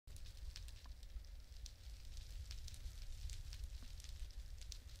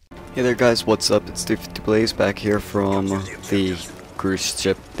Hey there guys, what's up? It's 250Blaze back here from the cruise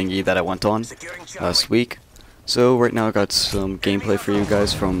ship thingy that I went on last week. So right now I got some gameplay for you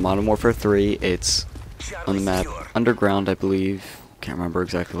guys from Modern Warfare 3. It's on the map Underground, I believe. Can't remember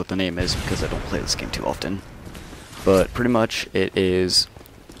exactly what the name is because I don't play this game too often. But pretty much it is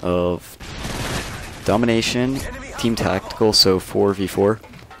of domination, team tactical, so 4v4.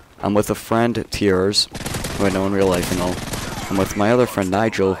 I'm with a friend, TRs, who I know in real life and all. I'm with my other friend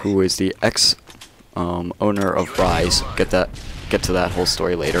Nigel, who is the ex-owner of Rise. Get to that whole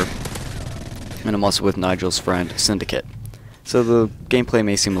story later. And I'm also with Nigel's friend Syndicate. So the gameplay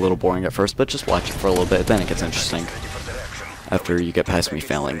may seem a little boring at first, but just watch it for a little bit, then it gets interesting. After you get past me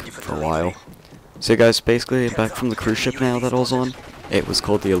failing for a while. So guys, basically back from the cruise ship now that I was on. It was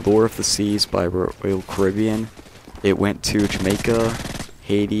called the Allure of the Seas by Royal Caribbean. It went to Jamaica,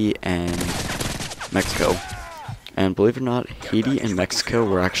 Haiti, and Mexico. And believe it or not, Haiti and Mexico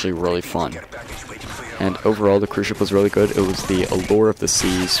were actually really fun. And overall, the cruise ship was really good. It was the Allure of the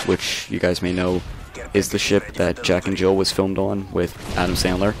Seas, which you guys may know is the ship that Jack and Jill was filmed on with Adam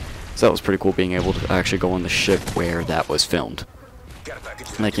Sandler. So that was pretty cool being able to actually go on the ship where that was filmed.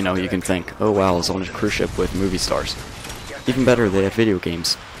 Like, you know, you can think, oh wow, it's on a cruise ship with movie stars. Even better, they had video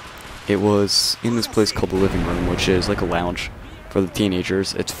games. It was in this place called the Living Room, which is like a lounge for the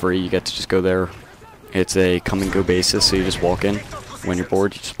teenagers. It's free, you get to just go there. It's a come-and-go basis, so you just walk in. When you're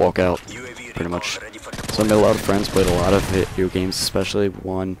bored, you just walk out, pretty much. So I made a lot of friends, played a lot of video games, especially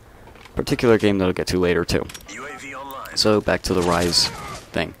one particular game that I'll get to later, too. So, back to the Rise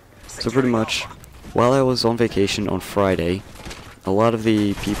thing. So pretty much, while I was on vacation on Friday, a lot of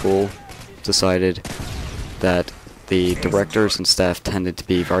the people decided that the directors and staff tended to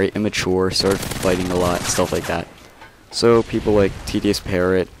be very immature, started fighting a lot, stuff like that. So people like Tedious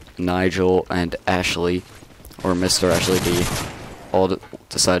Parrot, Nigel, and Ashley, or Mr. Ashley D, all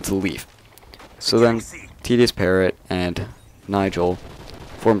decided to leave. So then, Tedious Parrot and Nigel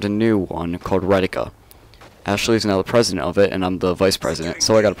formed a new one called Retica. Ashley's now the president of it, and I'm the vice president,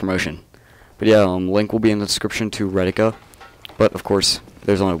 so I got a promotion. But yeah, link will be in the description to Retica, but of course,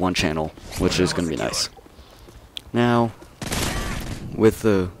 there's only one channel, which is going to be nice. Now, with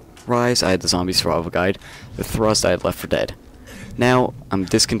the Rise, I had the Zombie Survival Guide. With Thrust, I had Left 4 Dead. Now, I'm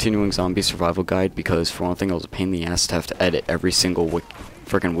discontinuing Zombie Survival Guide because, for one thing, it was a pain in the ass to have to edit every single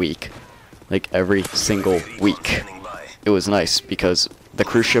freaking week. Like, every single week. It was nice because the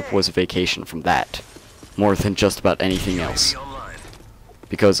cruise ship was a vacation from that, more than just about anything else.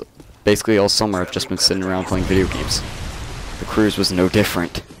 Because, basically all summer I've just been sitting around playing video games. The cruise was no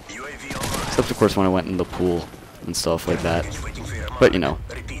different. Except, of course, when I went in the pool and stuff like that. But, you know.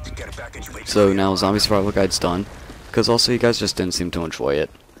 So, now Zombie Survival Guide's done. Because also you guys just didn't seem to enjoy it.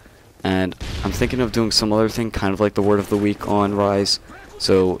 And I'm thinking of doing some other thing, kind of like the Word of the Week on Rise.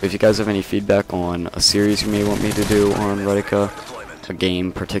 So if you guys have any feedback on a series you may want me to do on Retica, a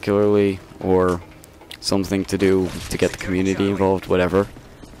game particularly, or something to do to get the community involved, whatever,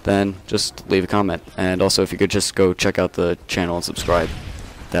 then just leave a comment. And also if you could just go check out the channel and subscribe,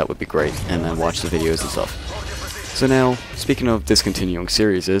 that would be great. And then watch the videos and stuff. So now, speaking of discontinuing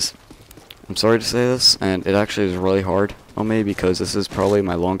series, I'm sorry to say this, and it actually is really hard on me because this is probably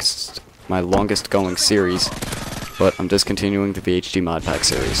my longest going series, but I'm discontinuing the VHD Mod Pack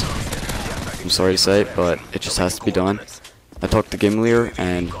series. I'm sorry to say it, but it just has to be done. I talked to Gimlier,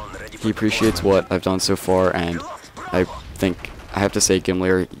 and he appreciates what I've done so far, and I think I have to say,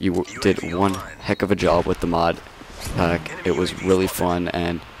 Gimlier, you did one heck of a job with the mod pack. It was really fun,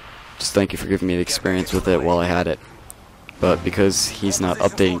 and just thank you for giving me the experience with it while I had it. But because he's not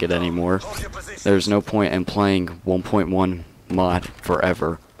updating it anymore, there's no point in playing 1.1 mod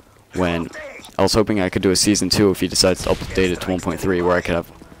forever, when I was hoping I could do a Season 2 if he decides to update it to 1.3, where I could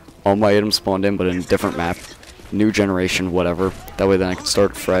have all my items spawned in but in a different map, new generation, whatever. That way then I could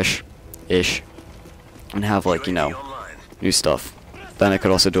start fresh-ish, and have, like, you know, new stuff. Then I could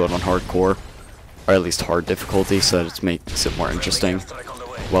also do it on hardcore, or at least hard difficulty, so that it makes it more interesting.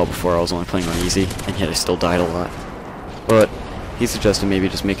 Well, before I was only playing on easy, and yet I still died a lot. But he suggested maybe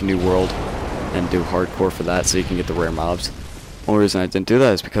just make a new world and do hardcore for that so you can get the rare mobs. The only reason I didn't do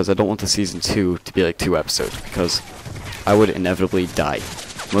that is because I don't want the Season 2 to be like 2 episodes, because I would inevitably die.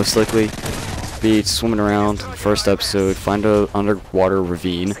 Most likely be swimming around, first episode, find a underwater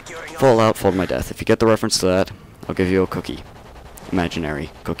ravine, fall out, fall to my death. If you get the reference to that, I'll give you a cookie.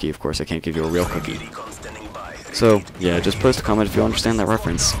 Imaginary cookie, of course, I can't give you a real cookie. So, yeah, just post a comment if you understand that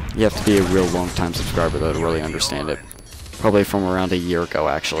reference. You have to be a real long-time subscriber though to really understand it. Probably from around a year ago,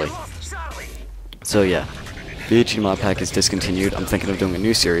 actually. So yeah, VHD Mod Pack is discontinued. I'm thinking of doing a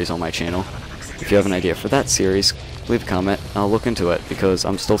new series on my channel. If you have an idea for that series, leave a comment. I'll look into it because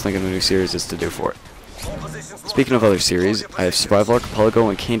I'm still thinking of new series to do for it. Speaking of other series, I have Survival Archipelago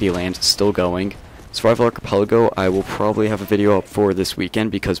and Candyland still going. Survival Archipelago I will probably have a video up for this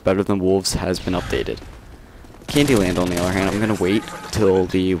weekend because Better Than Wolves has been updated. Candyland, on the other hand, I'm going to wait till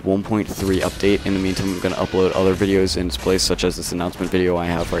the 1.3 update. In the meantime, I'm going to upload other videos in its place, such as this announcement video I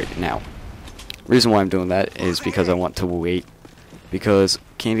have right now. The reason why I'm doing that is because I want to wait, because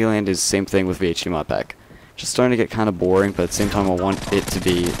Candyland is the same thing with VHD Mod Pack. Just starting to get kind of boring, but at the same time I want it to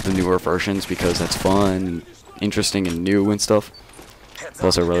be the newer versions because that's fun, interesting, and new and stuff.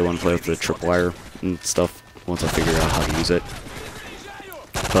 Plus I really want to play with the tripwire and stuff once I figure out how to use it.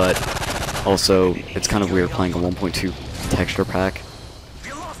 But also, it's kind of weird playing a 1.2 texture pack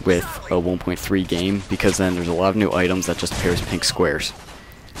with a 1.3 game, because then there's a lot of new items that just appear as pink squares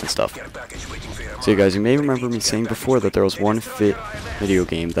and stuff. So you guys, you may remember me saying before that there was one video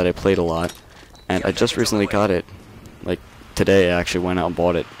game that I played a lot, and I just recently got it. Like today I actually went out and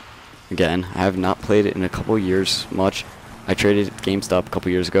bought it again. I have not played it in a couple years much. I traded it at GameStop a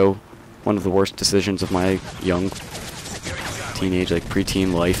couple years ago. One of the worst decisions of my young teenage, like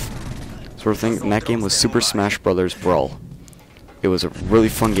preteen life sort of thing. And that game was Super Smash Bros. Brawl. It was a really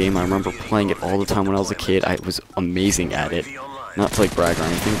fun game. I remember playing it all the time when I was a kid. I was amazing at it. Not to like brag or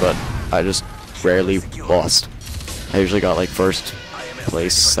anything, but I just rarely lost. I usually got like first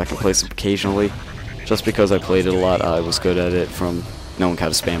place, second place occasionally. Just because I played it a lot, I was good at it from knowing how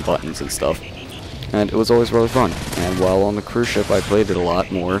to spam buttons and stuff. And it was always really fun. And while on the cruise ship, I played it a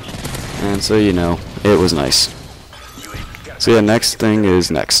lot more. And so, you know, it was nice. So yeah, next thing is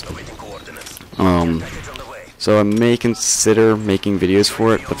next. So I may consider making videos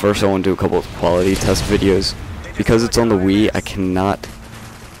for it, but first I want to do a couple of quality test videos. Because it's on the Wii, I cannot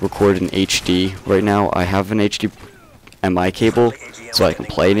record in HD right now. I have an HDMI cable, so I can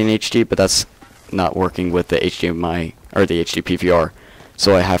play it in HD, but that's not working with the HDMI, or the HD PVR.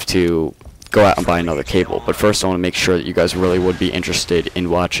 So I have to go out and buy another cable. But first I want to make sure that you guys really would be interested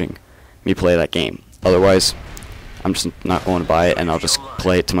in watching me play that game. Otherwise, I'm just not going to buy it, and I'll just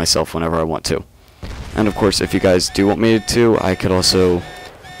play it to myself whenever I want to. And of course, if you guys do want me to, I could also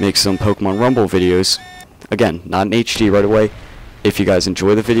make some Pokemon Rumble videos. Again, not in HD right away. If you guys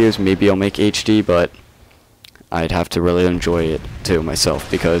enjoy the videos, maybe I'll make HD, but I'd have to really enjoy it too myself,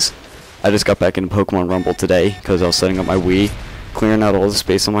 because I just got back into Pokemon Rumble today because I was setting up my Wii, clearing out all the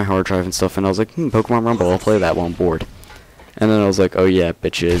space on my hard drive and stuff, and I was like, Pokemon Rumble, I'll play that while I'm bored. And then I was like, oh yeah,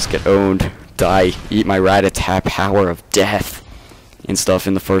 bitches, get owned, die, eat my Rattata power of death, and stuff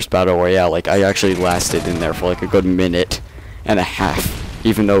in the first Battle Royale. Like, I actually lasted in there for like a good minute and a half,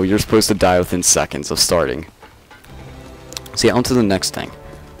 even though you're supposed to die within seconds of starting. So yeah, on to the next thing.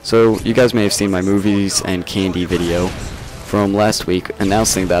 So, you guys may have seen my movies and candy video from last week,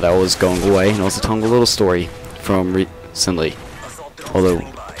 announcing that I was going away, and also telling a little story from recently. Although,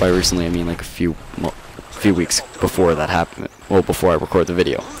 by recently I mean like a few weeks before that happened. Well, before I record the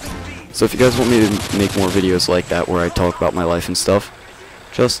video. So if you guys want me to make more videos like that where I talk about my life and stuff,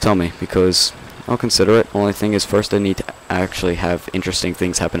 just tell me, because I'll consider it. Only thing is, first I need to actually have interesting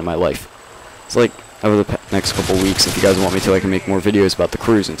things happen in my life. It's like, over the next couple weeks, if you guys want me to, I can make more videos about the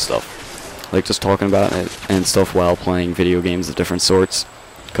cruise and stuff. Like, just talking about it and stuff while playing video games of different sorts.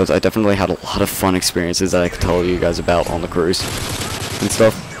 Because I definitely had a lot of fun experiences that I could tell you guys about on the cruise and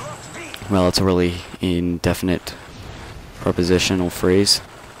stuff. Well, it's a really indefinite prepositional phrase,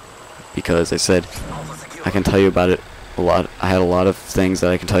 because I said I can tell you about it a lot. I had a lot of things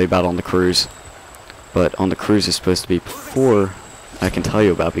that I can tell you about on the cruise, but on the cruise is supposed to be before I can tell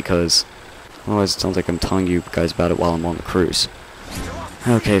you about, because otherwise it sounds like I'm telling you guys about it while I'm on the cruise.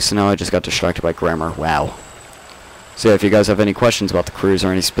 Okay, so now I just got distracted by grammar. Wow. So yeah, if you guys have any questions about the cruise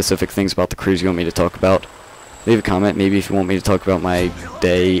or any specific things about the cruise you want me to talk about, leave a comment. Maybe if you want me to talk about my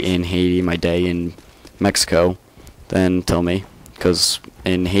day in Haiti, my day in Mexico, then tell me. Because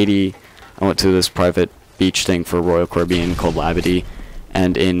in Haiti, I went to this private beach thing for Royal Caribbean called Labadee,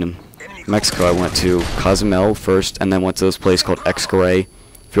 and in Mexico I went to Cozumel first, and then went to this place called Xcaret.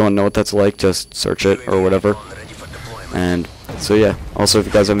 If you want to know what that's like, just search it or whatever. And so yeah, also if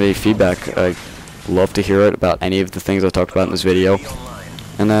you guys have any feedback, I'd love to hear it about any of the things I talked about in this video.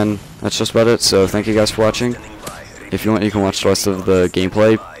 And then that's just about it, so thank you guys for watching. If you want, you can watch the rest of the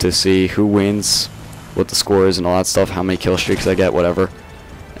gameplay to see who wins, what the score is and all that stuff, how many kill streaks I get, whatever.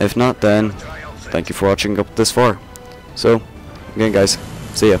 If not, then thank you for watching up this far. So, again guys,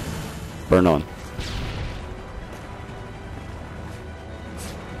 see ya. Burn on.